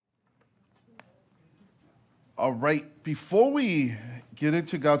All right, before we get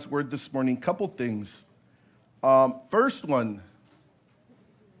into God's word this morning, couple things. First one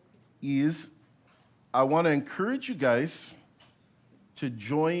is I want to encourage you guys to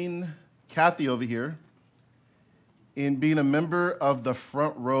join Kathy over here in being a member of the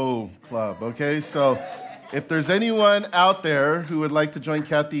Front Row Club, okay? So if there's anyone out there who would like to join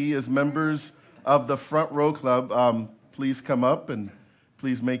Kathy as members of the Front Row Club, please come up and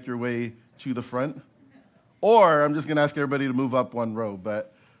please make your way to the front. Or I'm just going to ask everybody to move up one row,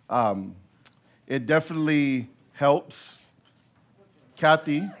 but it definitely helps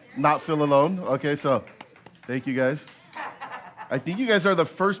Kathy not feel alone. Okay, so thank you guys. I think you guys are the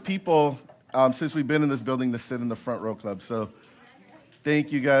first people since we've been in this building to sit in the Front Row Club, so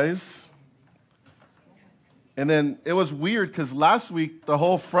thank you guys. And then it was weird because last week the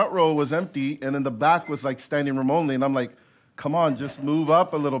whole front row was empty and then the back was like standing room only, and I'm like, come on, just move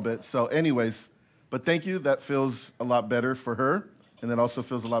up a little bit. So anyways, but thank you. That feels a lot better for her, and that also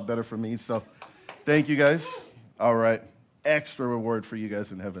feels a lot better for me. So thank you, guys. All right. Extra reward for you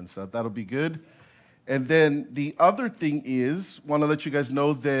guys in heaven, so that'll be good. And then the other thing is, want to let you guys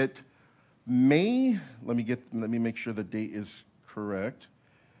know that let me make sure the date is correct.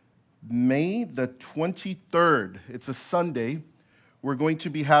 May the 23rd, it's a Sunday, we're going to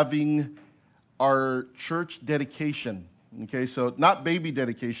be having our church dedication. Okay, so not baby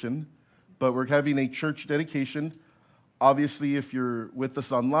dedication, but we're having a church dedication. Obviously, if you're with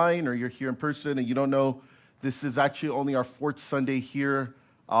us online or you're here in person and you don't know, this is actually only our fourth Sunday here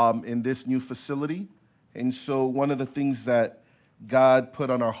in this new facility. And so one of the things that God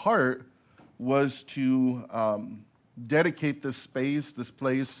put on our heart was to dedicate this space, this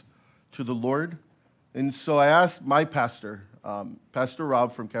place, to the Lord. And so I asked my pastor, Pastor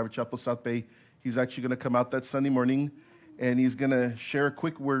Rob from Calvary Chapel South Bay, he's actually going to come out that Sunday morning, and he's going to share a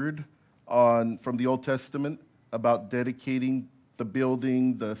quick word from the Old Testament about dedicating the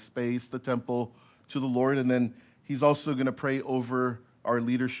building, the space, the temple to the Lord. And then he's also going to pray over our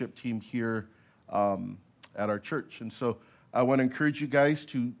leadership team here at our church. And so I want to encourage you guys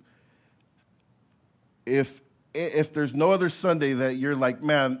to, if there's no other Sunday that you're like,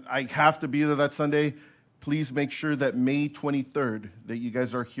 man, I have to be there that Sunday, please make sure that May 23rd that you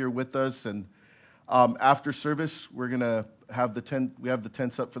guys are here with us. And after service, we're going to have we have the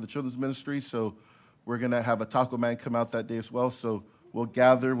tents up for the children's ministry, so we're going to have a taco man come out that day as well. So we'll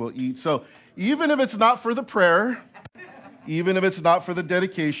gather, we'll eat. So even if it's not for the prayer, even if it's not for the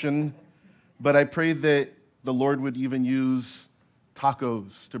dedication, but I pray that the Lord would even use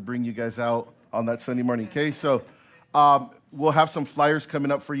tacos to bring you guys out on that Sunday morning, okay? So we'll have some flyers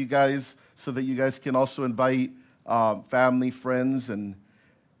coming up for you guys so that you guys can also invite family, friends, and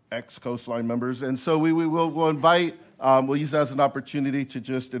ex-Coastline members. And so we'll invite, we'll use that as an opportunity to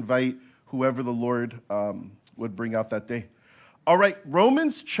just invite whoever the Lord would bring out that day. All right,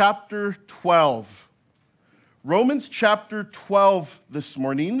 Romans chapter 12. Romans chapter 12 this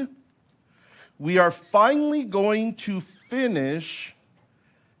morning. We are finally going to finish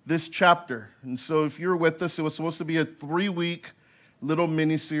this chapter. And so if you're with us, it was supposed to be a 3-week little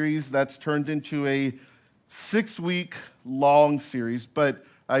mini-series that's turned into a 6-week long series. But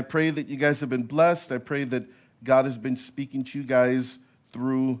I pray that you guys have been blessed. I pray that God has been speaking to you guys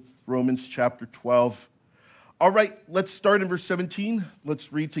through Romans chapter 12. All right, let's start in verse 17.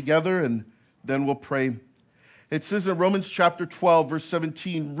 Let's read together and then we'll pray. It says in Romans chapter 12, verse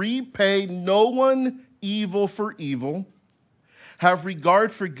 17, repay no one evil for evil. Have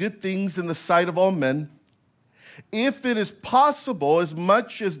regard for good things in the sight of all men. If it is possible, as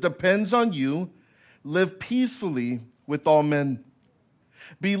much as depends on you, live peacefully with all men.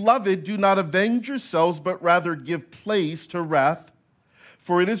 Beloved, do not avenge yourselves, but rather give place to wrath.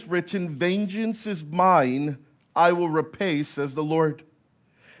 For it is written, vengeance is mine, I will repay, says the Lord.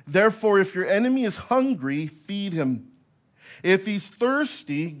 Therefore, if your enemy is hungry, feed him. If he's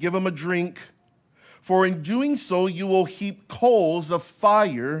thirsty, give him a drink. For in doing so, you will heap coals of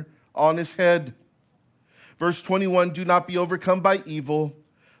fire on his head. Verse 21, do not be overcome by evil,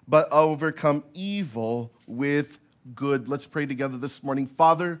 but overcome evil with good. Let's pray together this morning.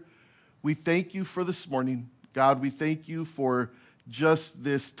 Father, we thank you for this morning. God, we thank you for just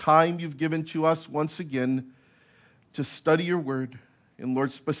this time you've given to us once again to study your word. And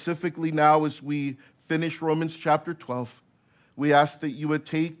Lord, specifically now as we finish Romans chapter 12, we ask that you would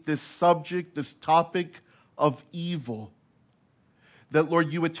take this subject, this topic of evil, that,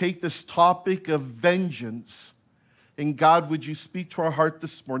 Lord, you would take this topic of vengeance, and God, would you speak to our heart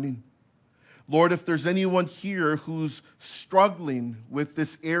this morning? Lord, if there's anyone here who's struggling with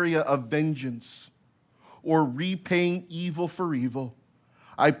this area of vengeance or repaying evil for evil,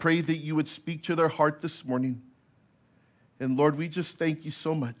 I pray that you would speak to their heart this morning. And Lord, we just thank you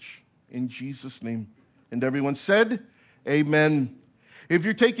so much in Jesus' name. And everyone said, amen. If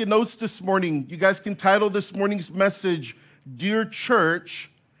you're taking notes this morning, you guys can title this morning's message, Dear Church,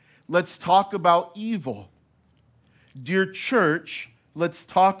 Let's Talk About Evil. Dear Church, let's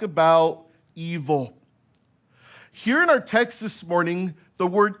talk about evil. Here in our text this morning, the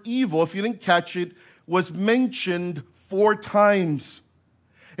word evil, if you didn't catch it, was mentioned 4 times.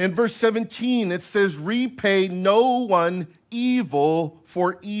 In verse 17, it says, repay no one evil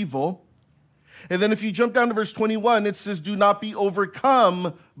for evil. And then if you jump down to verse 21, it says, do not be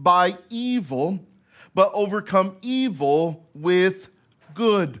overcome by evil, but overcome evil with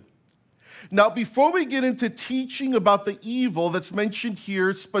good. Now, before we get into teaching about the evil that's mentioned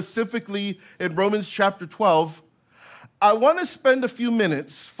here, specifically in Romans chapter 12, I want to spend a few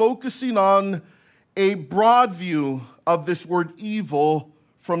minutes focusing on a broad view of this word evil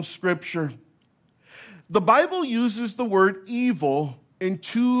from Scripture. The Bible uses the word evil in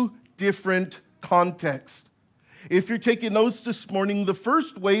 2 different contexts. If you're taking notes this morning, the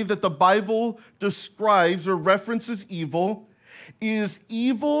first way that the Bible describes or references evil is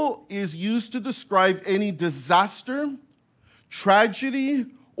used to describe any disaster, tragedy,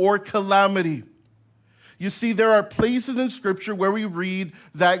 or calamity. You see, there are places in Scripture where we read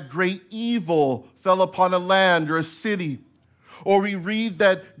that great evil fell upon a land or a city, or we read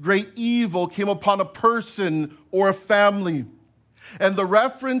that great evil came upon a person or a family. And the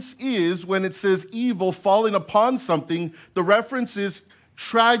reference is, when it says evil falling upon something, the reference is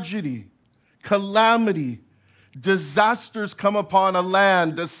tragedy, calamity, disasters come upon a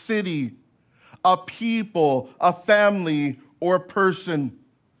land, a city, a people, a family, or a person.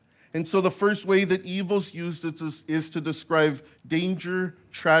 And so the first way that evil's used is to describe danger,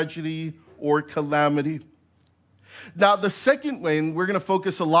 tragedy, or calamity. Now, the second way, and we're going to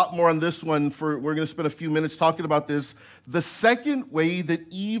focus a lot more on this one, we're going to spend a few minutes talking about this. The second way that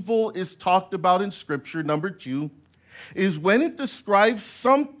evil is talked about in Scripture, number 2, is when it describes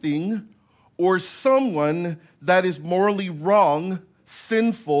something or someone that is morally wrong,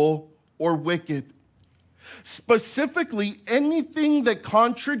 sinful, or wicked. Specifically, anything that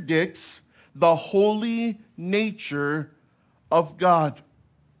contradicts the holy nature of God.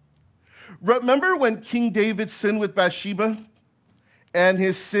 Remember when King David sinned with Bathsheba and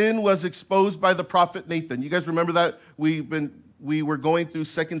his sin was exposed by the prophet Nathan? You guys remember that? We were going through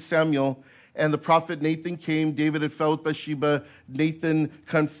 2 Samuel, and the prophet Nathan came. David had fell with Bathsheba. Nathan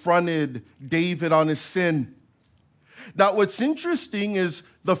confronted David on his sin. Now, what's interesting is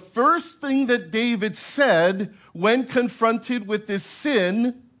the first thing that David said when confronted with his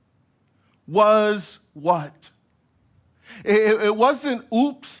sin was what? It wasn't,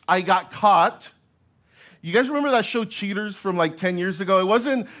 oops, I got caught. You guys remember that show Cheaters from like 10 years ago? It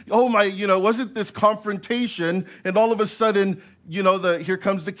wasn't, it wasn't this confrontation, and all of a sudden, here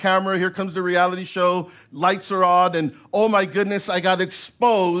comes the camera, here comes the reality show, lights are on, and oh my goodness, I got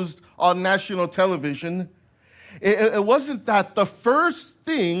exposed on national television. It wasn't that. The first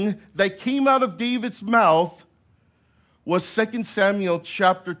thing that came out of David's mouth was 2 Samuel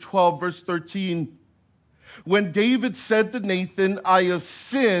chapter 12, verse 13. When David said to Nathan, I have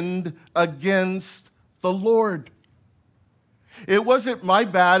sinned against the Lord. It wasn't my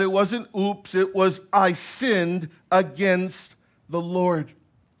bad. It wasn't oops. It was I sinned against the Lord.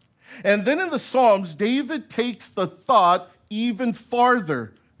 And then in the Psalms, David takes the thought even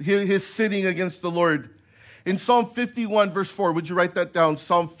farther, his sinning against the Lord. In Psalm 51, verse 4, would you write that down?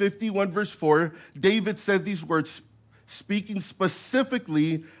 Psalm 51, verse 4, David said these words, speaking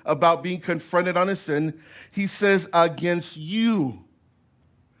specifically about being confronted on his sin. He says, against you,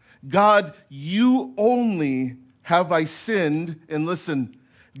 God, you only have I sinned, and listen,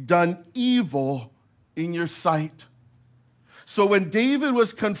 done evil in your sight. So when David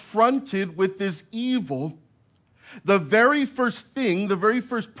was confronted with this evil, the very first thing, the very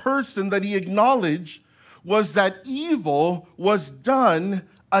first person that he acknowledged was that evil was done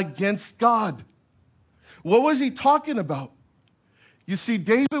against God. What was he talking about? You see,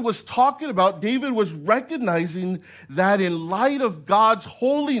 David was recognizing that in light of God's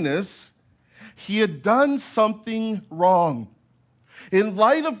holiness, he had done something wrong. In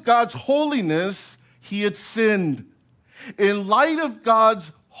light of God's holiness, he had sinned. In light of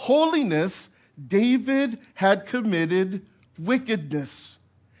God's holiness, David had committed wickedness.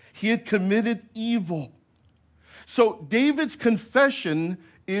 He had committed evil. So David's confession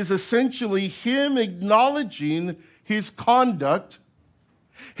is essentially him acknowledging his conduct,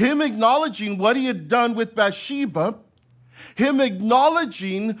 him acknowledging what he had done with Bathsheba, him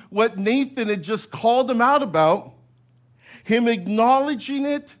acknowledging what Nathan had just called him out about, him acknowledging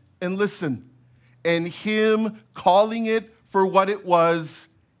it, and listen, and him calling it for what it was,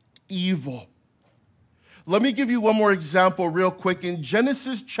 evil. Let me give you one more example real quick. In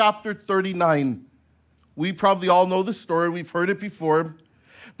Genesis chapter 39, we probably all know the story. We've heard it before.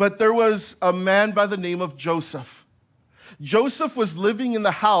 But there was a man by the name of Joseph. Joseph was living in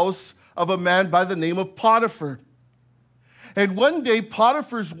the house of a man by the name of Potiphar. And one day,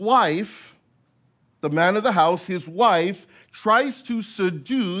 Potiphar's wife, the man of the house, his wife, tries to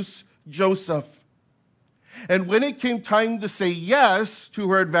seduce Joseph. And when it came time to say yes to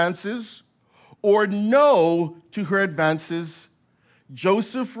her advances or no to her advances,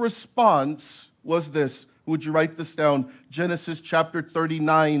 Joseph's response was this. Would you write this down? Genesis chapter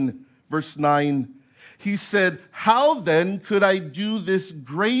 39, verse 9. He said, "How then could I do this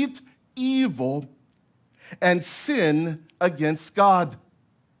great evil and sin against God?"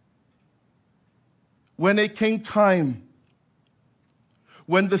 When it came time,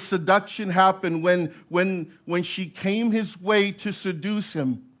 when the seduction happened, when she came his way to seduce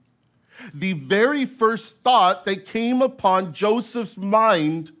him, the very first thought that came upon Joseph's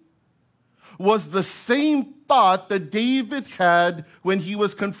mind was the same thought that David had when he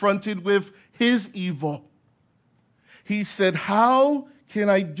was confronted with his evil. He said, "How can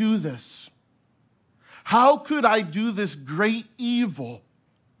I do this? How could I do this great evil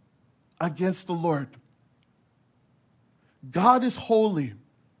against the Lord? God is holy.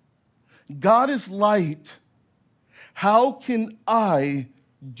 God is light. How can I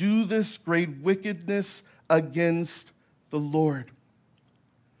do this great wickedness against the Lord?"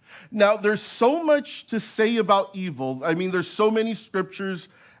 Now, there's so much to say about evil. I mean, there's so many scriptures.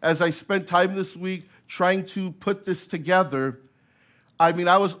 As I spent time this week trying to put this together, I mean,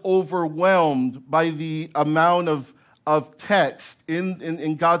 I was overwhelmed by the amount of text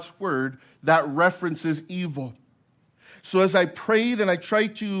in God's word that references evil. So as I prayed and I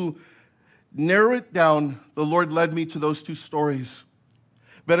tried to narrow it down, the Lord led me to those two stories.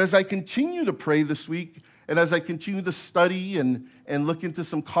 But as I continue to pray this week, and as I continue to study and look into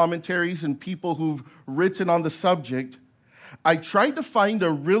some commentaries and people who've written on the subject, I tried to find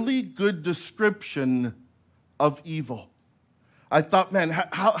a really good description of evil. I thought, man,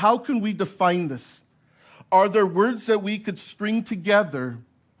 how can we define this? Are there words that we could string together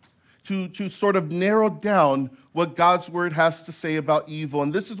to sort of narrow down what God's word has to say about evil?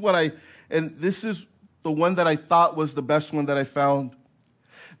 And this is the one that I thought was the best one that I found.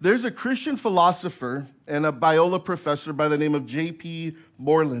 There's a Christian philosopher and a Biola professor by the name of J.P.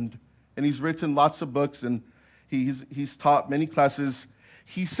 Moreland, and he's written lots of books and he's taught many classes.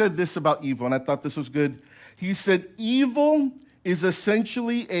 He said this about evil, and I thought this was good. He said, "Evil is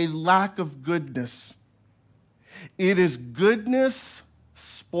essentially a lack of goodness. It is goodness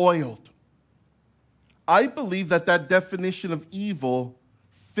spoiled." I believe that definition of evil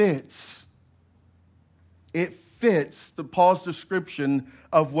fits. It fits Paul's description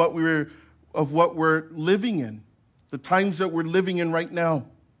of what we're living in, the times that we're living in right now.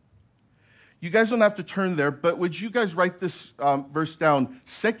 You guys don't have to turn there, but would you guys write this verse down?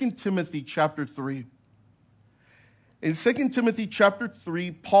 2 Timothy chapter 3. In 2 Timothy chapter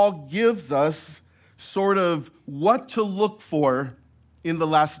 3, Paul gives us sort of what to look for in the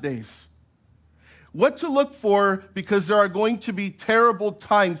last days. What to look for, because there are going to be terrible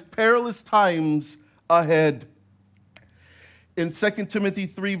times, perilous times ahead. In 2 Timothy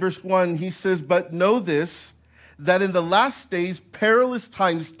 3, verse 1, he says, "But know this, that in the last days perilous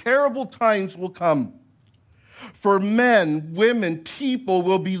times, terrible times will come. For men, women, people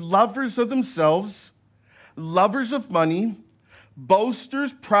will be lovers of themselves, lovers of money,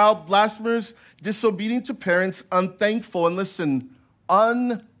 boasters, proud, blasphemers, disobedient to parents, unthankful," and listen,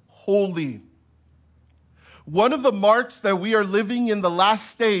 unholy. One of the marks that we are living in the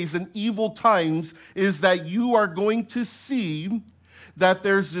last days and evil times is that you are going to see that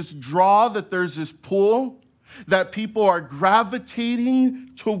there's this draw, that there's this pull, that people are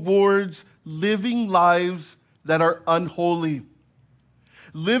gravitating towards living lives that are unholy.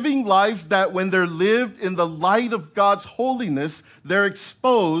 Living lives that when they're lived in the light of God's holiness, they're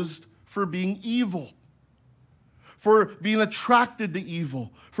exposed for being evil, for being attracted to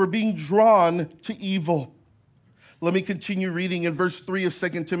evil, for being drawn to evil. Let me continue reading in verse 3 of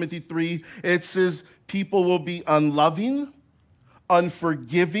 2 Timothy 3. It says, "People will be unloving,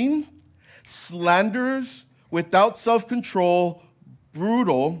 unforgiving, slanderers, without self-control,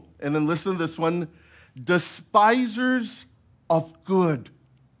 brutal," and then listen to this one, "despisers of good."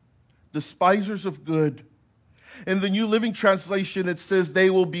 Despisers of good. In the New Living Translation, it says,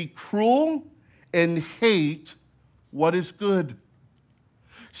 "They will be cruel and hate what is good."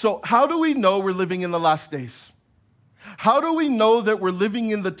 So how do we know we're living in the last days? How do we know that we're living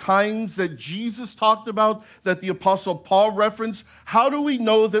in the times that Jesus talked about, that the Apostle Paul referenced? How do we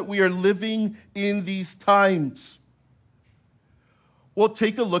know that we are living in these times? Well,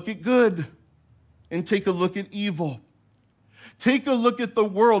 take a look at good and take a look at evil. Take a look at the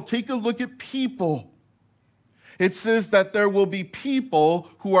world. Take a look at people. It says that there will be people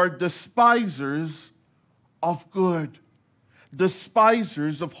who are despisers of good,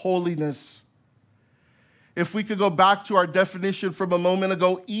 despisers of holiness. If we could go back to our definition from a moment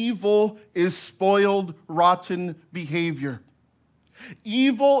ago, evil is spoiled, rotten behavior.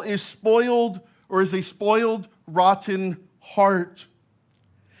 Evil is spoiled, or is a spoiled, rotten heart.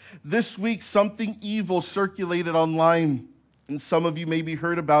 This week, something evil circulated online, and some of you maybe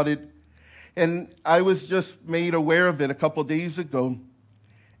heard about it. And I was just made aware of it a couple days ago,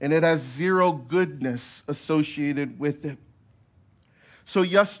 and it has zero goodness associated with it. So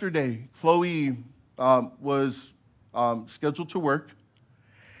yesterday, Chloe was scheduled to work,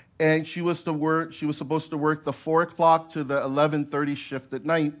 and she was supposed to work the 4 o'clock to the 11:30 shift at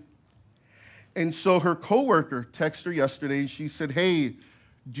night. And so her coworker texted her yesterday, and she said, "Hey,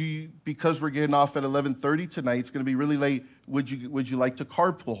 because we're getting off at 11:30 tonight, it's going to be really late. Would you like to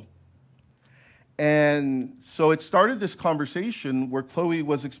carpool?" And so it started this conversation where Chloe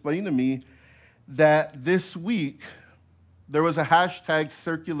was explaining to me that this week there was a hashtag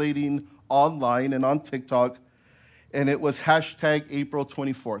circulating online and on TikTok, and it was hashtag April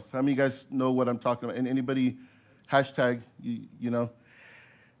 24th. How many of you guys know what I'm talking about? And anybody hashtag, you know?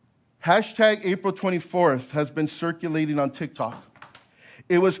 Hashtag April 24th has been circulating on TikTok.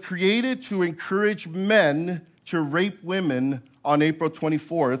 It was created to encourage men to rape women on April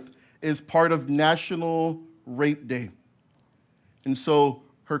 24th as part of National Rape Day. And so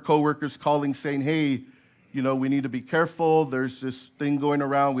her coworker's calling saying, "Hey, we need to be careful. There's this thing going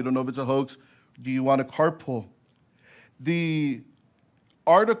around. We don't know if it's a hoax. Do you want to carpool?" The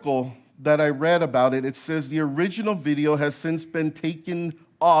article that I read about it, it says the original video has since been taken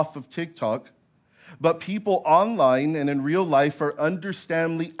off of TikTok, but people online and in real life are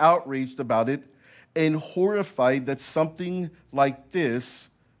understandably outraged about it and horrified that something like this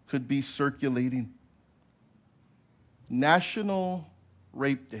could be circulating. National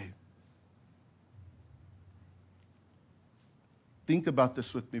Rape Day. Think about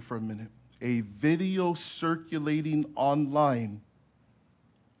this with me for a minute. A video circulating online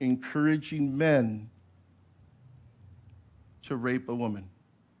encouraging men to rape a woman.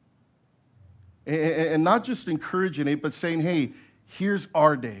 And not just encouraging it, but saying, "Hey, here's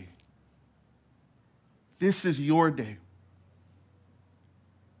our day. This is your day."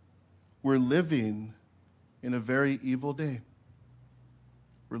 We're living in a very evil day.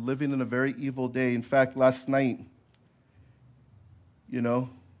 We're living in a very evil day. In fact, last night,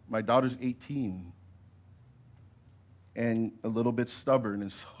 my daughter's 18 and a little bit stubborn.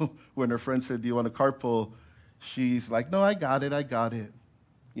 And so when her friend said, "Do you want to carpool?" she's like, "No, I got it.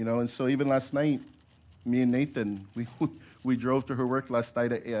 And so even last night, me and Nathan, we drove to her work last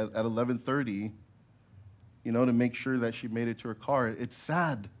night at 11:30, to make sure that she made it to her car. It's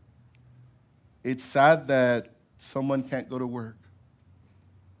sad. It's sad that someone can't go to work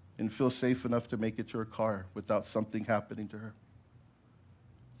and feel safe enough to make it to her car without something happening to her.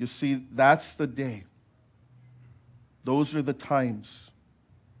 You see, that's the day. Those are the times.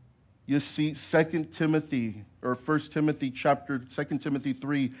 You see, 2 Timothy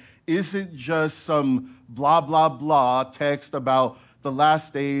 3 isn't just some blah, blah, blah text about the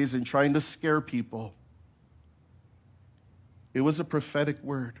last days and trying to scare people. It was a prophetic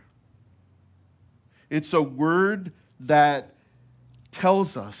word. It's a word that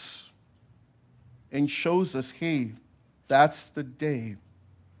tells us and shows us, hey, that's the day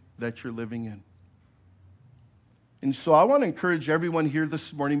that you're living in. And so I want to encourage everyone here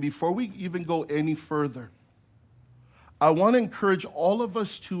this morning, before we even go any further, I want to encourage all of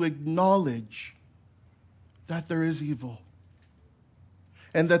us to acknowledge that there is evil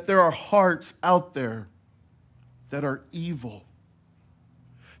and that there are hearts out there that are evil,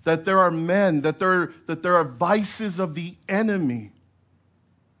 that there are men, that there are vices of the enemy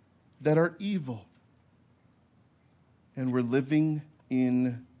that are evil. And we're living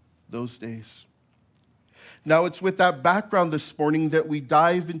in those days. Now, it's with that background this morning that we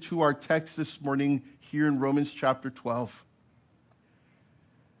dive into our text this morning here in Romans chapter 12.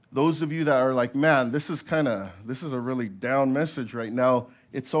 Those of you that are like, man, this is a really down message right now.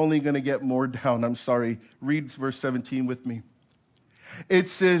 It's only going to get more down. I'm sorry. Read verse 17 with me. It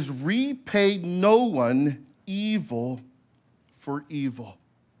says, repay no one evil for evil.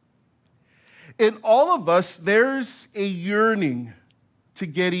 In all of us, there's a yearning to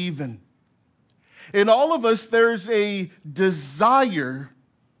get even. In all of us, there's a desire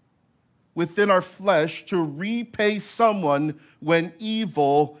within our flesh to repay someone when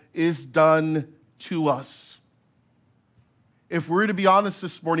evil is done to us. If we're to be honest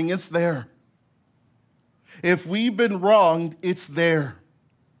this morning, it's there. If we've been wronged, it's there.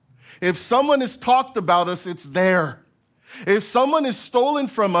 If someone has talked about us, it's there. If someone has stolen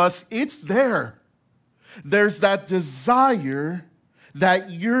from us, it's there. There's that desire, that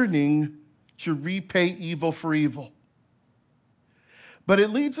yearning to repay evil for evil. But it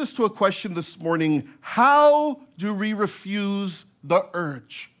leads us to a question this morning: how do we refuse the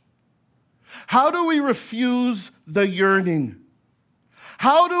urge? How do we refuse the yearning?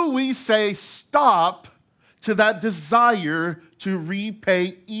 How do we say stop to that desire to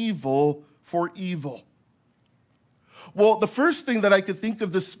repay evil for evil? Well, the first thing that I could think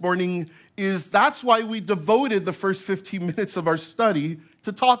of this morning is that's why we devoted the first 15 minutes of our study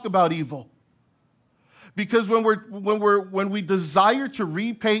to talk about evil. Because when we desire to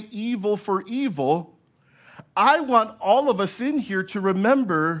repay evil for evil, I want all of us in here to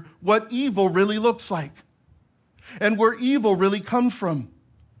remember what evil really looks like and where evil really comes from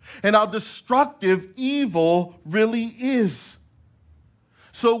and how destructive evil really is.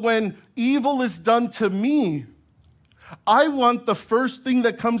 So when evil is done to me, I want the first thing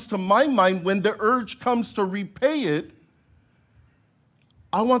that comes to my mind when the urge comes to repay it,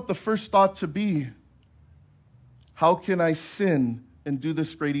 I want the first thought to be, how can I sin and do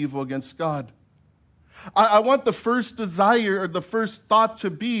this great evil against God? I want the first desire or the first thought to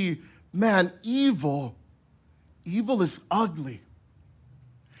be, man, evil is ugly.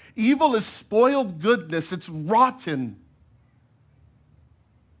 Evil is spoiled goodness. It's rotten.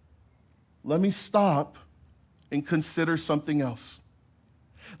 Let me stop and consider something else.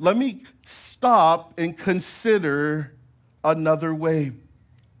 Let me stop and consider another way.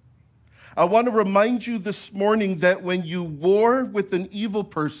 I want to remind you this morning that when you war with an evil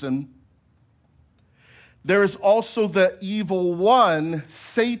person, there is also the evil one,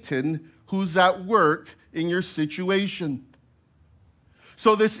 Satan, who's at work in your situation.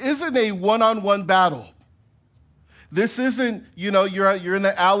 So this isn't a one-on-one battle. This isn't, you're in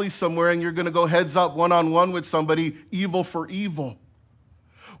the alley somewhere and you're going to go heads up one-on-one with somebody, evil for evil.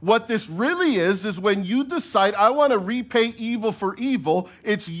 What this really is when you decide, I want to repay evil for evil,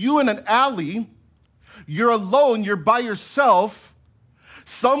 it's you in an alley, you're alone, you're by yourself,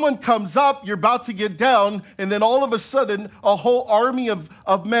 someone comes up, you're about to get down, and then all of a sudden, a whole army of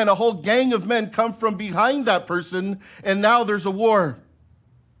men, a whole gang of men come from behind that person, and now there's a war.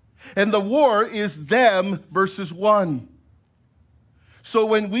 And the war is them versus one. So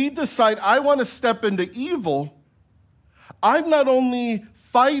when we decide, I want to step into evil, I'm not only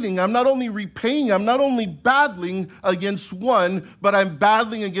fighting, I'm not only repaying, I'm not only battling against one, but I'm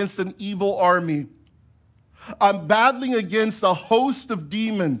battling against an evil army. I'm battling against a host of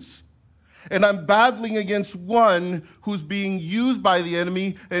demons. And I'm battling against one who's being used by the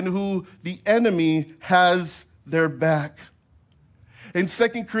enemy and who the enemy has their back. In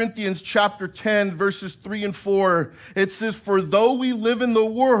 2 Corinthians chapter 10, verses 3 and 4, it says, "For though we live in the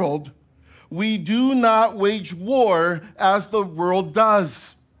world, we do not wage war as the world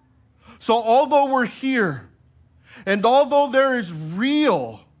does." So although we're here, and although there's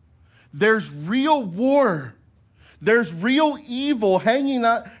real war, there's real evil hanging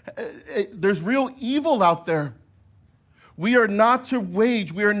out, there's real evil out there. We are not to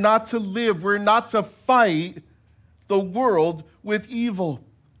wage, we are not to live, we're not to fight the world with evil.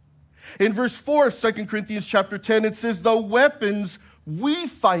 In verse 4 of 2 Corinthians chapter 10, it says, "The weapons we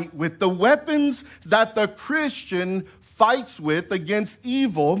fight with," the weapons that the Christian fights with against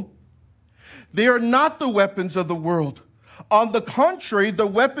evil, they are not the weapons of the world. On the contrary, the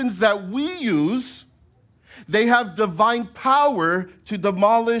weapons that we use, they have divine power to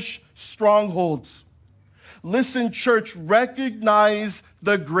demolish strongholds. Listen, church, recognize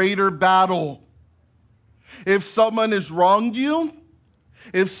the greater battle. If someone has wronged you,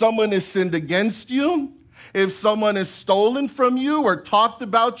 if someone has sinned against you, if someone has stolen from you or talked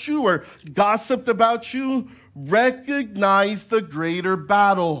about you or gossiped about you, recognize the greater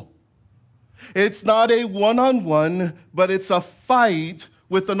battle. It's not a one-on-one, but it's a fight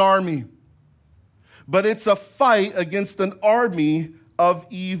with an army. But it's a fight against an army of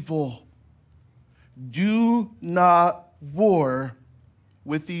evil. Do not war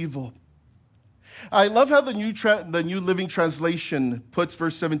with evil. I love how the New Living Translation puts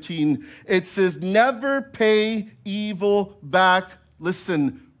verse 17. It says, "Never pay evil back,"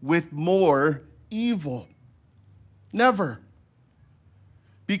 listen, "with more evil." Never.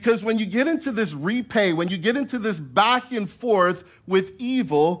 Because when you get into this repay, when you get into this back and forth with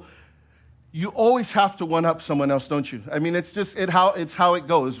evil, you always have to one up someone else, don't you? I mean, it's how it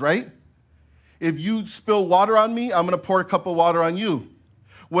goes, right? If you spill water on me, I'm going to pour a cup of water on you.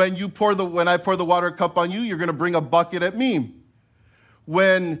 When I pour the water cup on you, you're going to bring a bucket at me.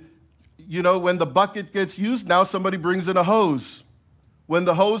 When the bucket gets used, now somebody brings in a hose. When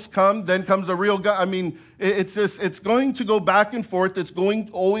the hose comes, then comes a real guy. I mean, it's going to go back and forth. It's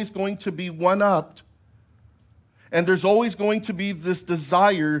always going to be one-upped. And there's always going to be this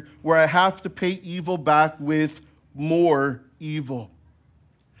desire where I have to pay evil back with more evil.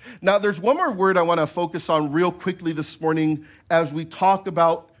 Now, there's one more word I want to focus on real quickly this morning as we talk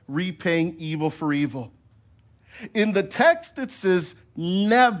about repaying evil for evil. In the text, it says,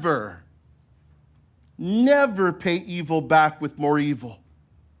 never pay evil back with more evil.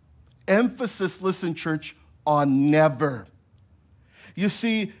 Emphasis, listen, church, on never. You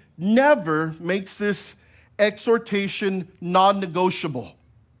see, never makes this exhortation non-negotiable.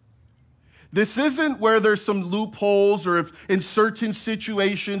 This isn't where there's some loopholes or if in certain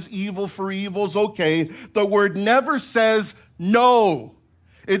situations evil for evil is okay. The word never says no.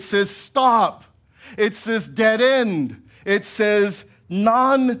 It says stop. It says dead end. It says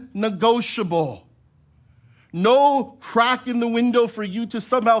non-negotiable. No crack in the window for you to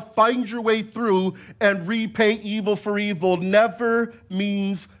somehow find your way through and repay evil for evil. Never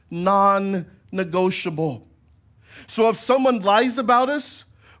means non-negotiable. So if someone lies about us,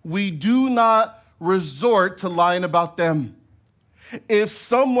 we do not resort to lying about them. If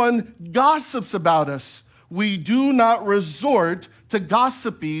someone gossips about us, we do not resort to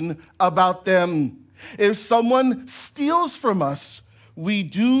gossiping about them. If someone steals from us, we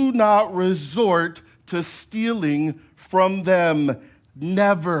do not resort to stealing from them.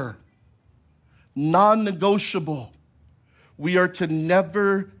 Never. Non-negotiable. We are to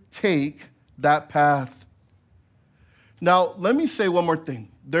never take that path. Now, let me say one more thing.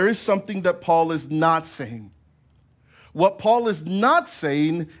 There is something that Paul is not saying. What Paul is not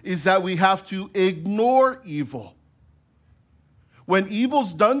saying is that we have to ignore evil. When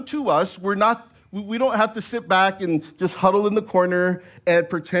evil's done to us, we don't have to sit back and just huddle in the corner and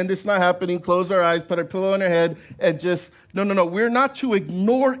pretend it's not happening, close our eyes, put our pillow on our head, and just, no. We're not to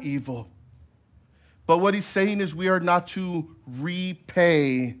ignore evil. But what he's saying is we are not to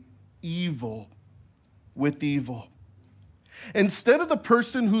repay evil with evil. Instead of the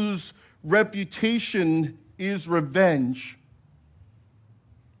person whose reputation is revenge,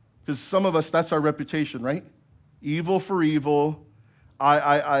 because some of us, that's our reputation, right? Evil for evil.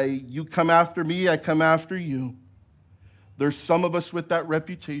 You come after me, I come after you. There's some of us with that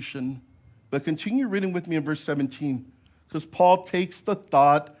reputation. But continue reading with me in verse 17, because Paul takes the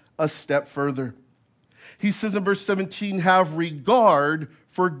thought a step further. He says in verse 17, have regard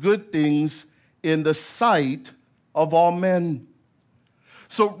for good things in the sight of all men.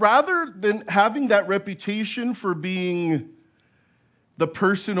 So rather than having that reputation for being the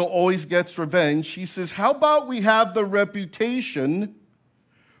person who always gets revenge, he says, how about we have the reputation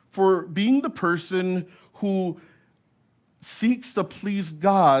for being the person who seeks to please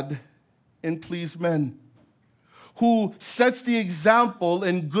God and please men, who sets the example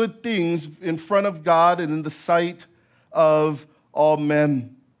in good things in front of God and in the sight of all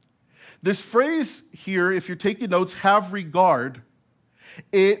men. This phrase here, if you're taking notes, have regard,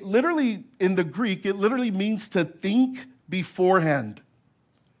 it literally, in the Greek, it literally means to think beforehand.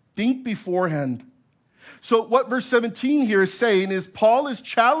 Think beforehand. So what verse 17 here is saying is Paul is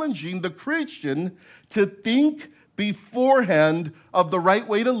challenging the Christian to think beforehand of the right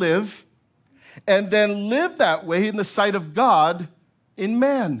way to live and then live that way in the sight of God in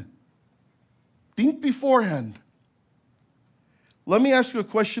man. Think beforehand. Let me ask you a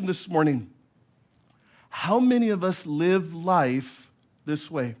question this morning. How many of us live life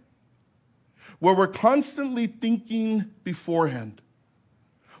this way? Where we're constantly thinking beforehand.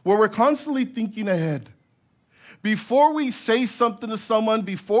 Where we're constantly thinking ahead. Before we say something to someone,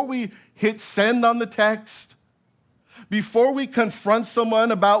 before we hit send on the text, before we confront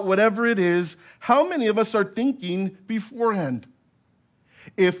someone about whatever it is, how many of us are thinking beforehand?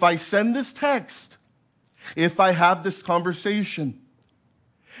 If I send this text, if I have this conversation,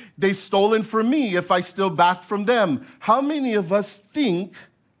 they've stolen from me, if I steal back from them. How many of us think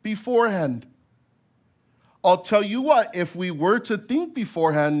beforehand? I'll tell you what, if we were to think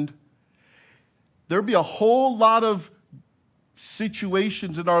beforehand, there'd be a whole lot of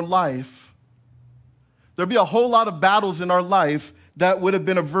situations in our life. There'd be a whole lot of battles in our life that would have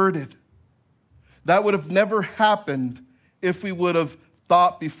been averted. That would have never happened if we would have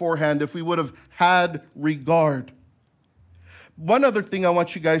thought beforehand, if we would have had regard. One other thing I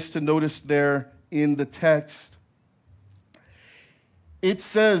want you guys to notice there in the text. It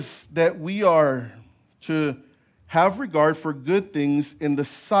says that we are to have regard for good things in the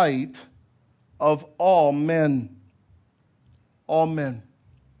sight of all men. All men.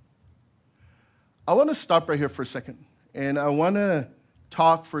 I want to stop right here for a second, and I want to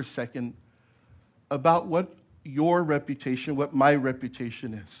talk for a second about what your reputation, what my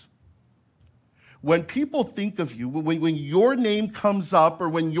reputation is. When people think of you, when your name comes up, or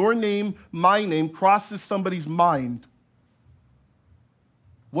when your name, my name, crosses somebody's mind,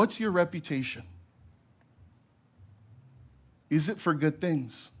 what's your reputation? Is it for good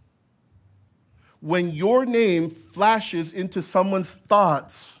things? When your name flashes into someone's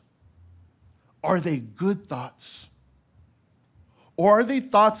thoughts, are they good thoughts? Or are they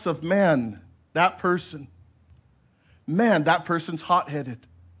thoughts of, man, that person? Man, that person's hot-headed.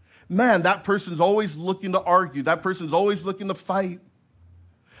 Man, that person's always looking to argue. That person's always looking to fight.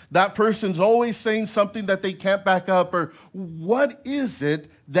 That person's always saying something that they can't back up. Or what is it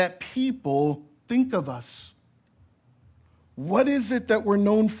that people think of us? What is it that we're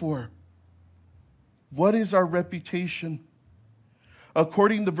known for? What is our reputation?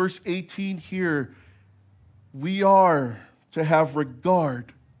 According to verse 18 here, we are to have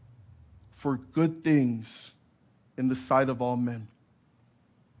regard for good things in the sight of all men.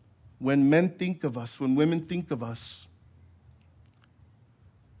 When men think of us, when women think of us,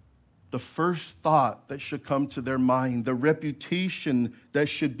 the first thought that should come to their mind, the reputation that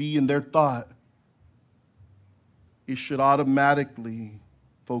should be in their thought, it should automatically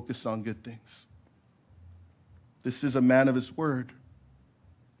focus on good things. This is a man of his word.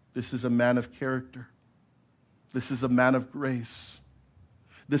 This is a man of character. This is a man of grace.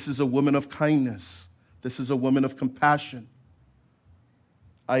 This is a woman of kindness. This is a woman of compassion.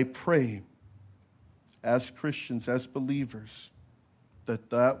 I pray, as Christians, as believers,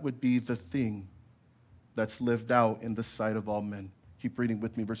 that would be the thing that's lived out in the sight of all men. Keep reading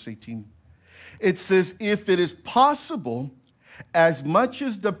with me, verse 18. It says, if it is possible, as much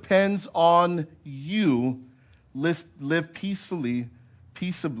as depends on you, live peaceably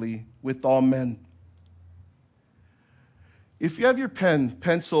with all men. If you have your pen,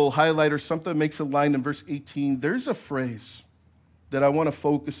 pencil, highlighter, something that makes a line in verse 18, there's a phrase that I want to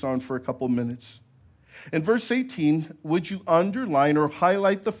focus on for a couple minutes. In verse 18, would you underline or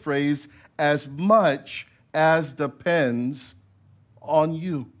highlight the phrase, as much as depends on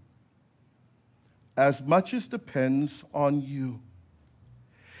you? As much as depends on you.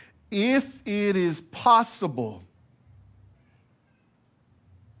 If it is possible.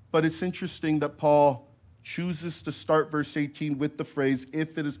 But it's interesting that Paul chooses to start verse 18 with the phrase,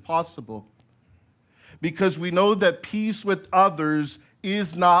 if it is possible. Because we know that peace with others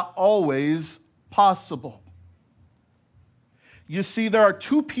is not always possible. You see, there are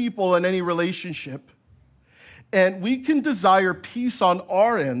two people in any relationship, and we can desire peace on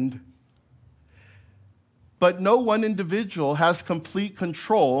our end, but no one individual has complete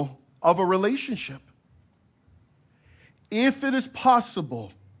control of a relationship. If it is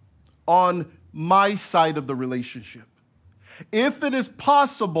possible on my side of the relationship, if it is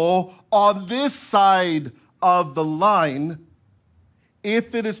possible on this side of the line,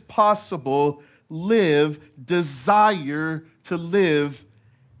 if it is possible, desire to live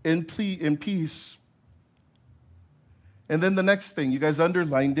in peace. And then the next thing, you guys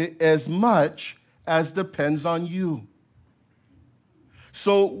underlined it, as much as depends on you.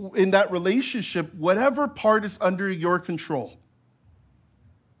 So in that relationship, whatever part is under your control,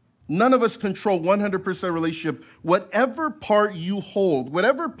 none of us control 100% relationship. Whatever part you hold,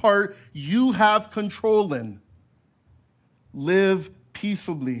 whatever part you have control in, live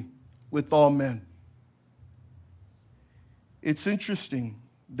peaceably with all men. It's interesting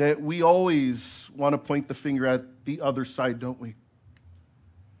that we always want to point the finger at the other side, don't we?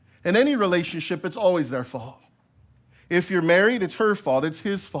 In any relationship, it's always their fault. If you're married, it's her fault, it's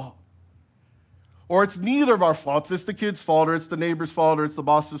his fault. Or it's neither of our faults. It's the kid's fault, or it's the neighbor's fault, or it's the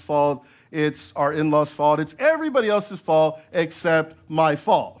boss's fault, it's our in-law's fault. It's everybody else's fault except my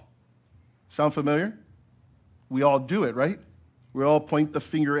fault. Sound familiar? We all do it, right? We all point the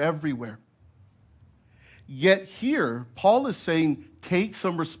finger everywhere. Yet here, Paul is saying, take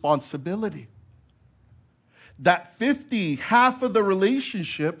some responsibility. That 50, half of the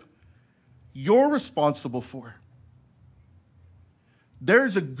relationship, you're responsible for.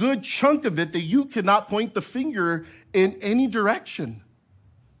 There's a good chunk of it that you cannot point the finger in any direction.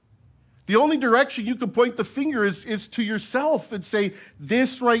 The only direction you can point the finger is to yourself and say,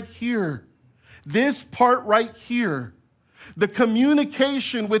 this right here, this part right here. The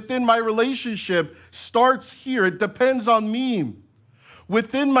communication within my relationship starts here. It depends on me.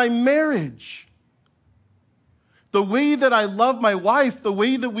 Within my marriage, The way that I love my wife, the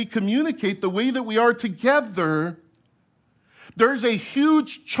way that we communicate, the way that we are together, there's a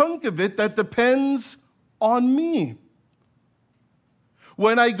huge chunk of it that depends on me.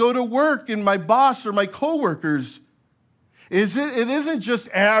 When I go to work and my boss or my coworkers, it isn't just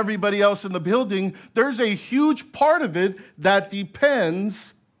everybody else in the building. There's a huge part of it that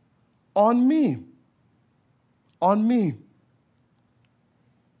depends on me. On me.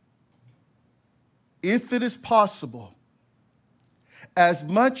 If it is possible, as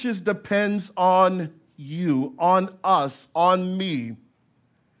much as depends on you, on us, on me,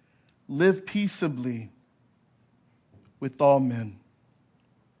 live peaceably with all men.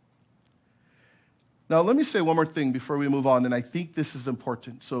 Now, let me say one more thing before we move on, and I think this is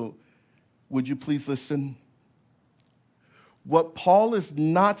important. So, would you please listen? What Paul is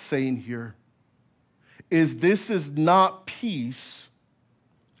not saying here is this is not peace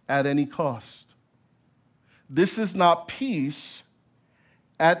at any cost. This is not peace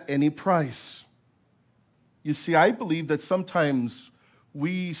at any price. You see, I believe that sometimes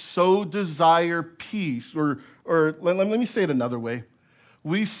we so desire peace, or let me say it another way.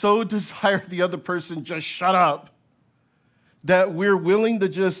 We so desire the other person just shut up that we're willing to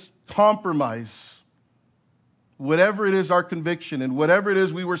just compromise whatever it is our conviction and whatever it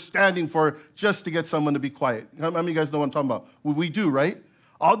is we were standing for just to get someone to be quiet. How many of you guys know what I'm talking about? We do, right?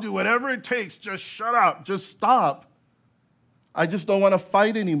 I'll do whatever it takes. Just shut up. Just stop. I just don't want to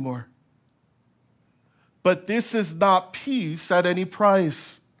fight anymore. But this is not peace at any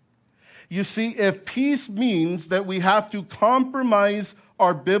price. You see, if peace means that we have to compromise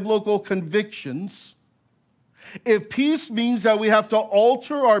our biblical convictions, if peace means that we have to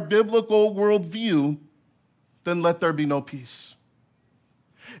alter our biblical worldview, then let there be no peace.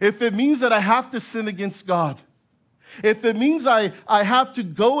 If it means that I have to sin against God, if it means I have to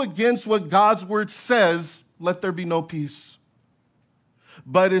go against what God's word says, let there be no peace.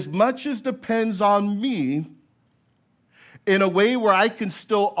 But as much as depends on me, in a way where I can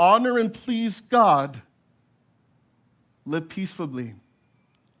still honor and please God, live peaceably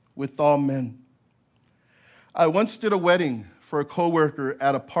with all men. I once did a wedding for a coworker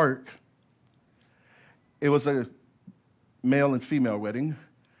at a park. It was a male and female wedding.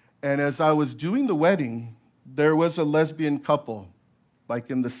 And as I was doing the wedding, there was a lesbian couple, like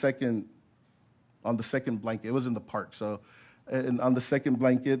on the second blanket. It was in the park, so and on the second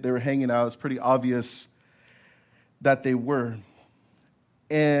blanket, they were hanging out. It's pretty obvious that they were.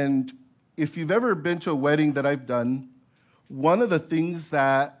 And if you've ever been to a wedding that I've done, one of the things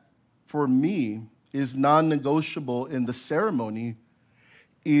that, for me, is non-negotiable in the ceremony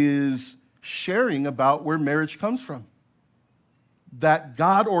is sharing about where marriage comes from. That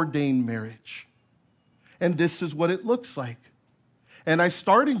God ordained marriage. And this is what it looks like. And I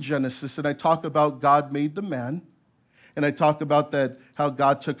start in Genesis and I talk about God made the man. And I talk about that, how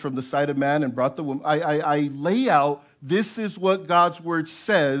God took from the side of man and brought the woman. I lay out, this is what God's word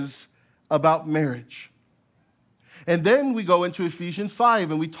says about marriage. And then we go into Ephesians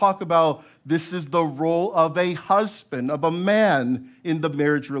 5 and we talk about this is the role of a husband, of a man in the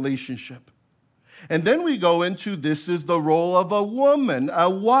marriage relationship. And then we go into this is the role of a woman, a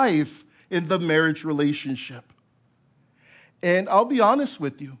wife in the marriage relationship. And I'll be honest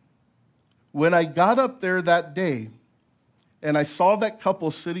with you, when I got up there that day and I saw that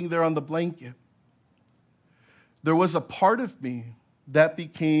couple sitting there on the blanket, there was a part of me that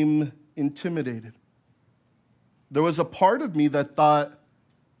became intimidated. There was a part of me that thought,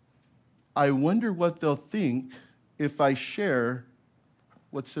 I wonder what they'll think if I share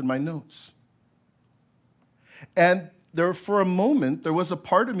what's in my notes. And there, for a moment, there was a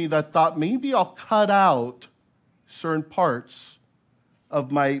part of me that thought maybe I'll cut out certain parts of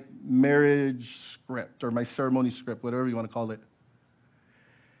my marriage script or my ceremony script, whatever you want to call it.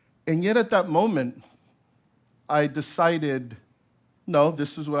 And yet at that moment, I decided, no,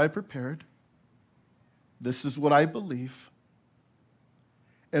 this is what I prepared. This is what I believe.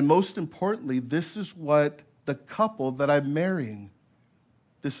 And most importantly, this is what the couple that I'm marrying,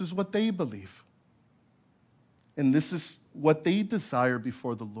 this is what they believe. And this is what they desire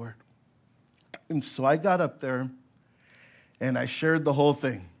before the Lord. And so I got up there and I shared the whole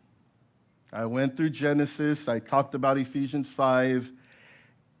thing. I went through Genesis, I talked about Ephesians 5,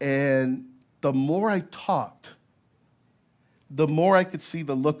 and the more I talked, the more I could see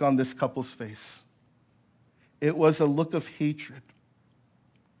the look on this couple's face. It was a look of hatred.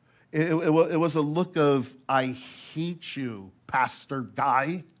 It was a look of, I hate you, Pastor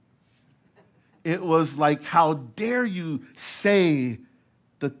Guy. It was like, how dare you say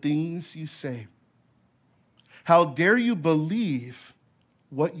the things you say? How dare you believe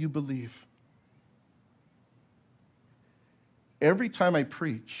what you believe? every time I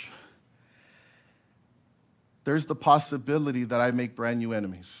preach, there's the possibility that I make brand new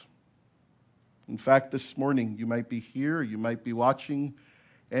enemies. In fact, this morning, you might be here, you might be watching,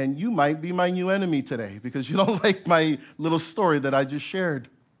 and you might be my new enemy today because you don't like my little story that I just shared.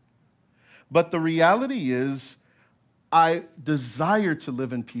 But the reality is, I desire to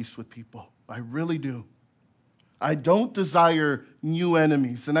live in peace with people. I really do. I don't desire new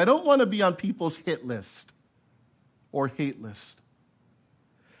enemies, and I don't want to be on people's hit list or hate list.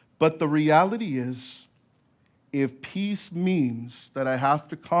 But the reality is, if peace means that I have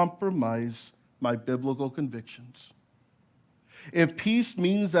to compromise my biblical convictions, if peace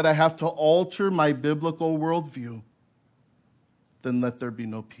means that I have to alter my biblical worldview, then let there be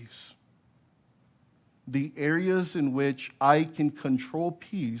no peace. The areas in which I can control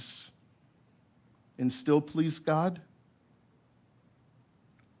peace and still please God,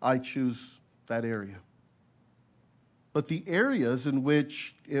 I choose that area. But the areas in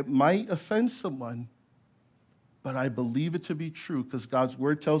which it might offend someone, but I believe it to be true because God's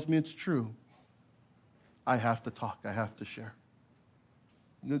word tells me it's true, I have to talk, I have to share.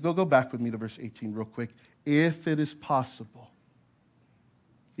 Go back with me to verse 18 real quick. If it is possible,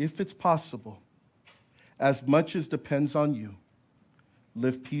 if it's possible, as much as depends on you,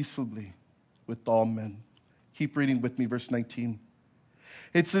 live peaceably with all men. Keep reading with me, verse 19.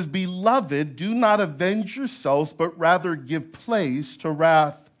 It says, Beloved, do not avenge yourselves, but rather give place to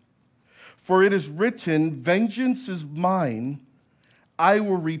wrath. For it is written, Vengeance is mine, I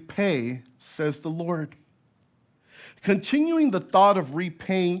will repay, says the Lord. Continuing the thought of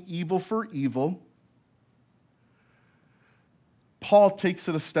repaying evil for evil, Paul takes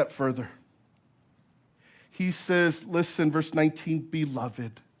it a step further. He says, listen, verse 19,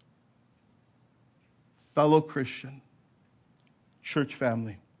 Beloved, fellow Christian, church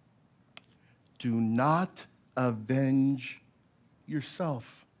family, do not avenge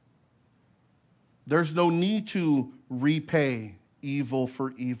yourself. There's no need to repay evil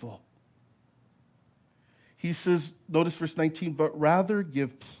for evil. He says, notice verse 19, but rather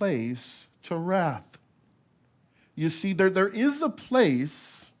give place to wrath. You see, there is a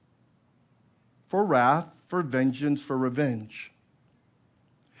place for wrath, for vengeance, for revenge.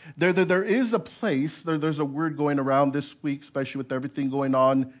 There is a place, there's a word going around this week, especially with everything going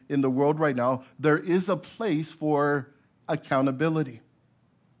on in the world right now. There is a place for accountability.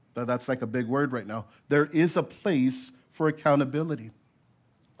 That's like a big word right now. There is a place for accountability.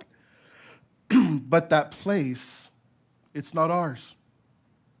 But that place, it's not ours.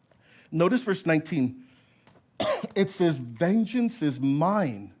 Notice verse 19. It says, Vengeance is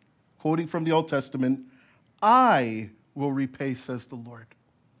mine. Quoting from the Old Testament, I will repay, says the Lord.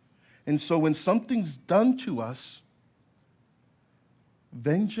 And so when something's done to us,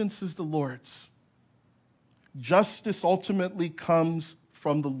 vengeance is the Lord's. Justice ultimately comes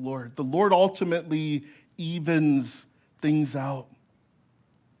from the Lord. The Lord ultimately evens things out.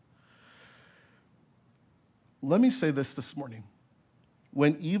 Let me say this morning.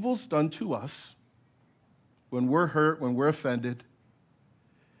 When evil's done to us, when we're hurt, when we're offended,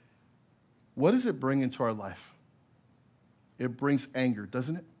 what does it bring into our life? It brings anger,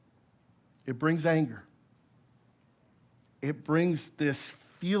 doesn't it? It brings anger. It brings this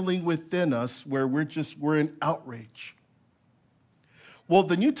feeling within us where we're in outrage. Well,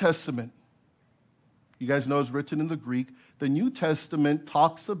 the New Testament, you guys know is written in the Greek. The New Testament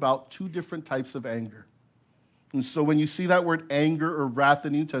talks about two different types of anger. And so when you see that word anger or wrath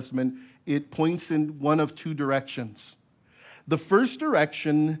in the New Testament, it points in one of two directions. The first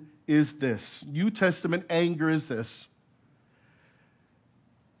direction is this. New Testament anger is this.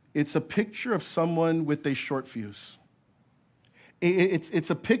 It's a picture of someone with a short fuse. It's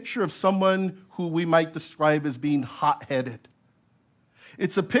a picture of someone who we might describe as being hot-headed.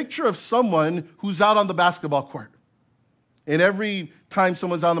 It's a picture of someone who's out on the basketball court. And every time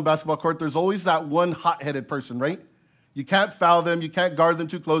someone's out on the basketball court, there's always that one hot-headed person, right? You can't foul them. You can't guard them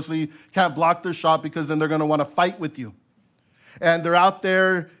too closely. Can't block their shot because then they're going to want to fight with you. And they're out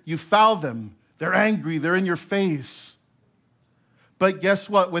there. You foul them. They're angry. They're in your face. But guess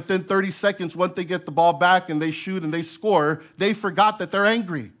what? Within 30 seconds, once they get the ball back and they shoot and they score, they forgot that they're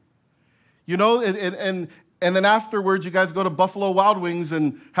angry. You know, and then afterwards, you guys go to Buffalo Wild Wings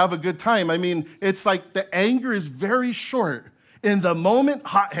and have a good time. I mean, it's like the anger is very short. In the moment,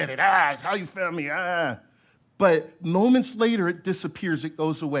 hot-headed, how you feel me, But moments later, it disappears, it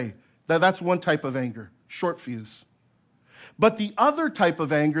goes away. That's one type of anger, short fuse. But the other type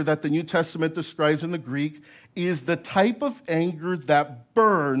of anger that the New Testament describes in the Greek is the type of anger that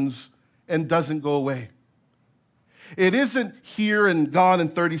burns and doesn't go away. It isn't here and gone in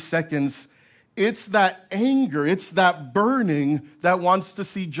 30 seconds. It's that anger, it's that burning that wants to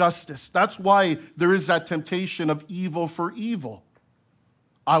see justice. That's why there is that temptation of evil for evil.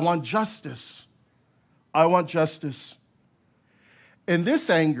 I want justice. I want justice. And this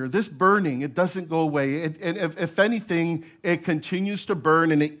anger, this burning, it doesn't go away. And if anything, it continues to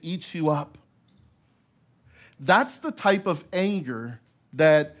burn and it eats you up. That's the type of anger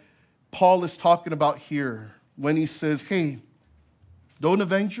that Paul is talking about here when he says, hey, don't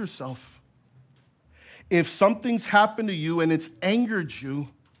avenge yourself. If something's happened to you and it's angered you,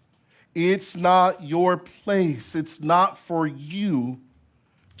 it's not your place. It's not for you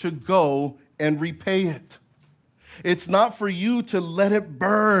to go and repay it. It's not for you to let it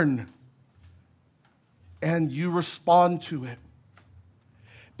burn and you respond to it.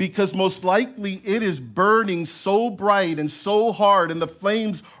 Because most likely it is burning so bright and so hard and the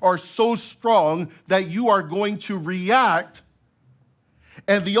flames are so strong that you are going to react.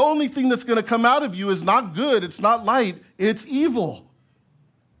 And the only thing that's going to come out of you is not good, it's not light, it's evil.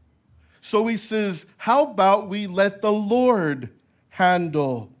 So he says, how about we let the Lord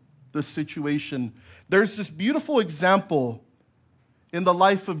handle the situation? There's this beautiful example in the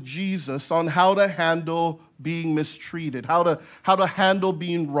life of Jesus on how to handle being mistreated, how to handle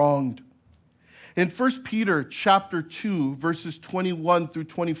being wronged. In 1 Peter chapter 2, verses 21 through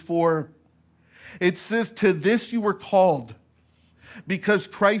 24, it says, to this you were called, because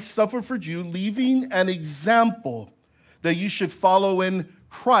Christ suffered for you, leaving an example that you should follow in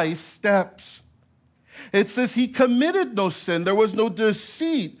Christ's steps. It says he committed no sin. There was no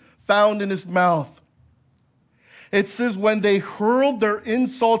deceit found in his mouth. It says when they hurled their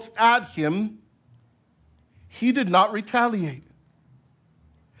insults at him, he did not retaliate.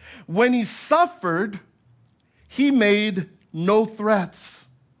 When he suffered, he made no threats.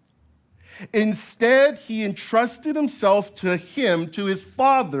 Instead, he entrusted himself to him, to his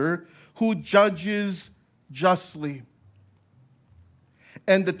Father, who judges justly.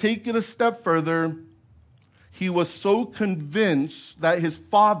 And to take it a step further, he was so convinced that his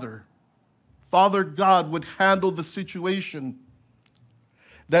Father God, would handle the situation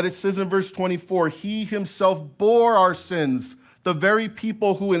that it says in verse 24, he himself bore our sins. The very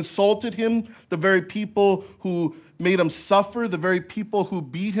people who insulted him, the very people who made him suffer, the very people who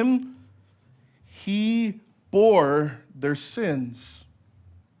beat him, he bore their sins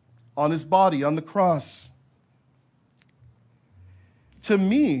on his body, on the cross. To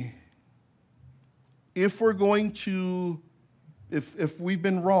me, if we're going to, if we've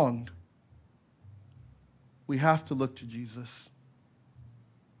been wronged, we have to look to Jesus.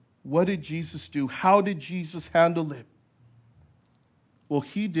 What did Jesus do? How did Jesus handle it? Well,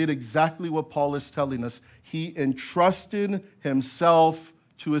 he did exactly what Paul is telling us. He entrusted himself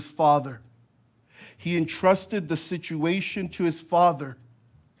to his Father. He entrusted the situation to his Father.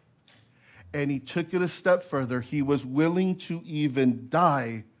 And he took it a step further. He was willing to even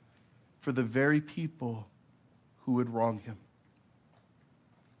die for the very people who would wrong him.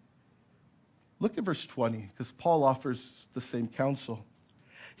 Look at verse 20, because Paul offers the same counsel.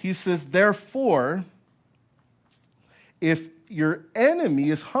 He says, therefore, if your enemy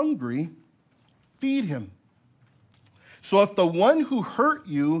is hungry, feed him. So if the one who hurt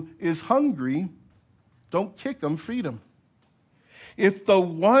you is hungry, don't kick him, feed him. If the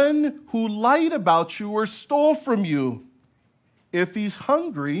one who lied about you or stole from you, if he's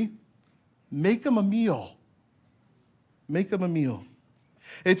hungry, make him a meal. Make him a meal.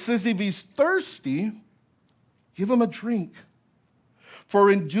 It says if he's thirsty, give him a drink. For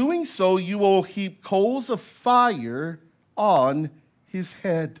in doing so, you will heap coals of fire on his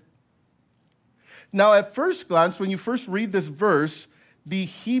head. Now, at first glance, when you first read this verse, the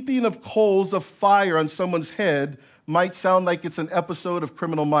heaping of coals of fire on someone's head might sound like it's an episode of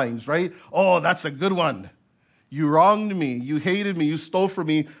Criminal Minds, right? Oh, that's a good one. You wronged me. You hated me. You stole from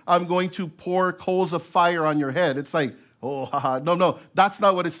me. I'm going to pour coals of fire on your head. It's like, oh, haha. No, that's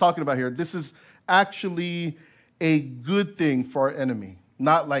not what it's talking about here. This is actually a good thing for our enemy.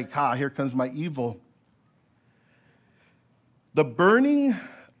 Not like, here comes my evil. The burning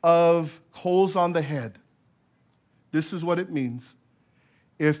of coals on the head, this is what it means.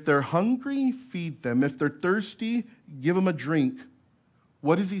 If they're hungry, feed them. If they're thirsty, give them a drink.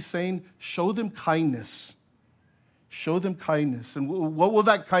 What is he saying? Show them kindness. Show them kindness. And what will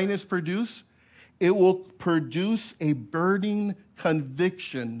that kindness produce? It will produce a burning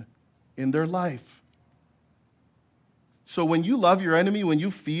conviction in their life. So when you love your enemy, when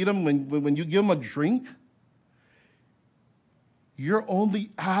you feed them, when you give them a drink, you're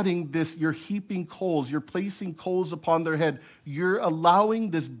only adding this, you're heaping coals, you're placing coals upon their head. You're allowing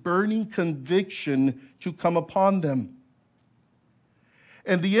this burning conviction to come upon them.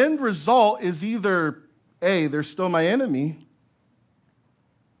 And the end result is either, A, they're still my enemy,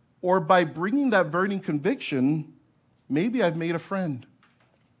 or by bringing that burning conviction, maybe I've made a friend.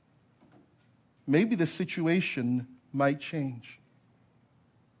 Maybe the situation might change.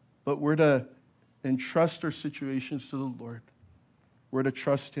 But we're to entrust our situations to the Lord. We're to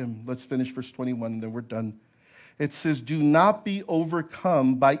trust Him. Let's finish verse 21, and then we're done. It says, do not be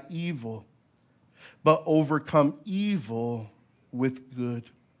overcome by evil, but overcome evil with good.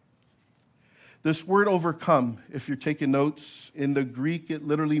 This word overcome, if you're taking notes, in the Greek, it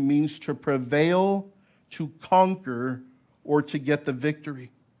literally means to prevail, to conquer, or to get the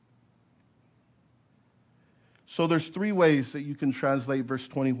victory. So there's three ways that you can translate verse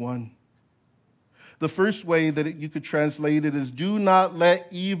 21. The first way that you could translate it is, do not let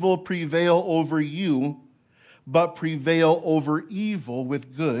evil prevail over you, but prevail over evil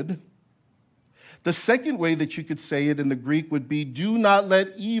with good. The second way that you could say it in the Greek would be, do not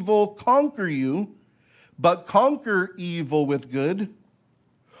let evil conquer you, but conquer evil with good.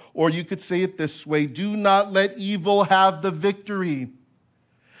 Or you could say it this way, do not let evil have the victory,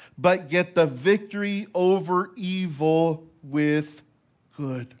 but get the victory over evil with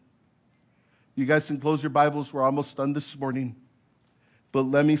good. You guys can close your Bibles. We're almost done this morning. But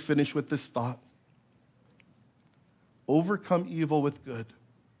let me finish with this thought. Overcome evil with good.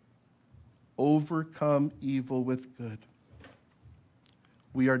 Overcome evil with good.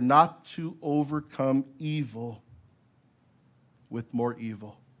 We are not to overcome evil with more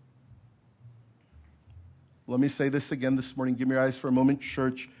evil. Let me say this again this morning. Give me your eyes for a moment,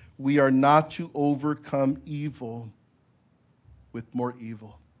 church. We are not to overcome evil with more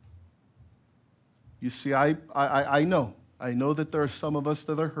evil. You see, I know that there are some of us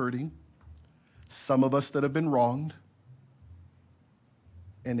that are hurting, some of us that have been wronged,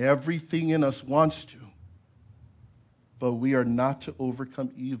 and everything in us wants to. But we are not to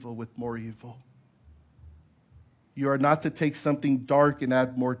overcome evil with more evil. You are not to take something dark and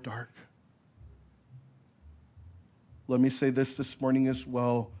add more dark. Let me say this morning as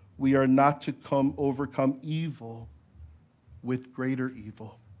well. We are not to overcome evil with greater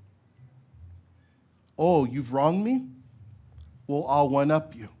evil. Oh, you've wronged me? Well, I'll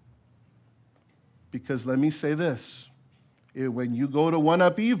one-up you. Because let me say this. When you go to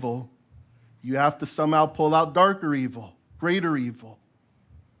one-up evil, you have to somehow pull out darker evil, greater evil.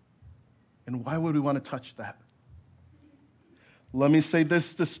 And why would we want to touch that? Let me say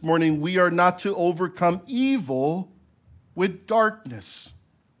this morning. We are not to overcome evil with darkness.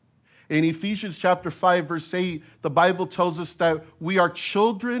 In Ephesians chapter 5, verse 8, the Bible tells us that we are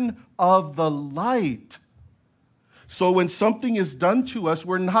children of the light. So when something is done to us,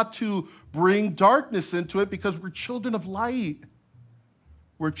 we're not to bring darkness into it because we're children of light.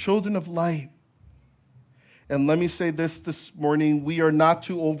 We're children of light. And let me say this morning. We are not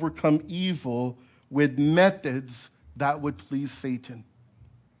to overcome evil with methods that would please Satan.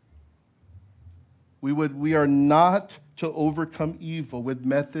 We are not to overcome evil with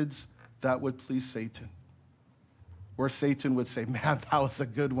methods that would please Satan. Where Satan would say, man, that was a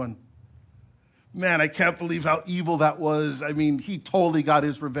good one. Man, I can't believe how evil that was. I mean, he totally got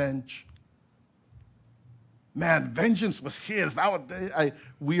his revenge. Man, vengeance was his.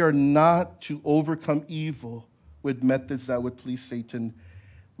 We are not to overcome evil with methods that would please Satan.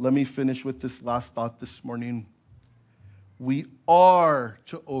 Let me finish with this last thought this morning. We are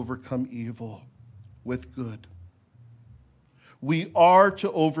to overcome evil with good. We are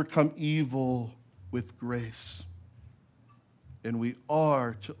to overcome evil with grace. And we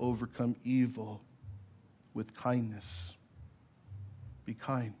are to overcome evil with kindness. Be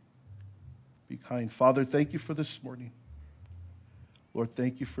kind. Be kind. Father, thank you for this morning. Lord,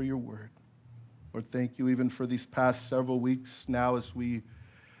 thank you for your word. Lord, thank you even for these past several weeks now as we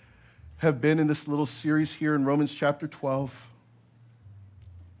have been in this little series here in Romans chapter 12.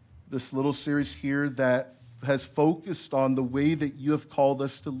 This little series here that has focused on the way that you have called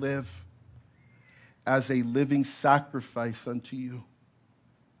us to live as a living sacrifice unto you.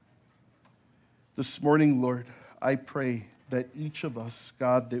 This morning, Lord, I pray that each of us,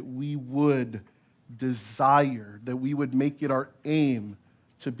 God, that we would desire, that we would make it our aim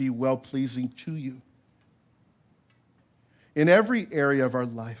to be well-pleasing to you. In every area of our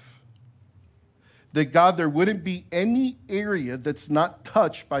life, that God, there wouldn't be any area that's not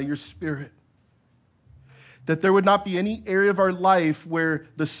touched by your Spirit. That there would not be any area of our life where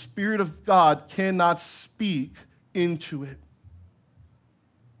the Spirit of God cannot speak into it.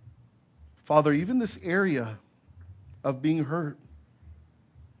 Father, even this area of being hurt,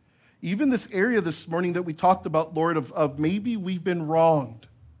 even this area this morning that we talked about, Lord, of maybe we've been wronged.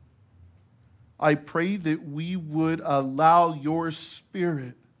 I pray that we would allow your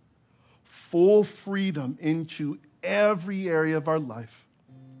Spirit full freedom into every area of our life.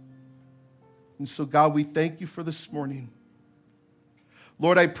 And so, God, we thank you for this morning.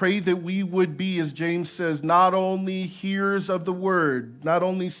 Lord, I pray that we would be, as James says, not only hearers of the word, not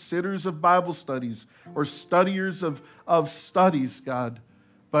only sitters of Bible studies or studiers of studies, God,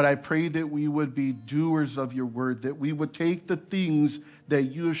 but I pray that we would be doers of your word, that we would take the things that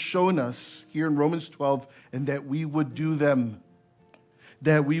you have shown us here in Romans 12 and that we would do them,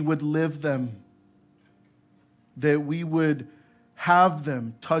 that we would live them, that we would have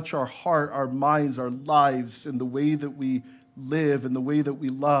them touch our heart, our minds, our lives in the way that we live, in the way that we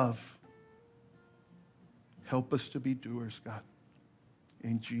love. Help us to be doers, God.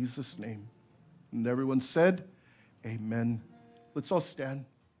 In Jesus' name. And everyone said, amen. Let's all stand.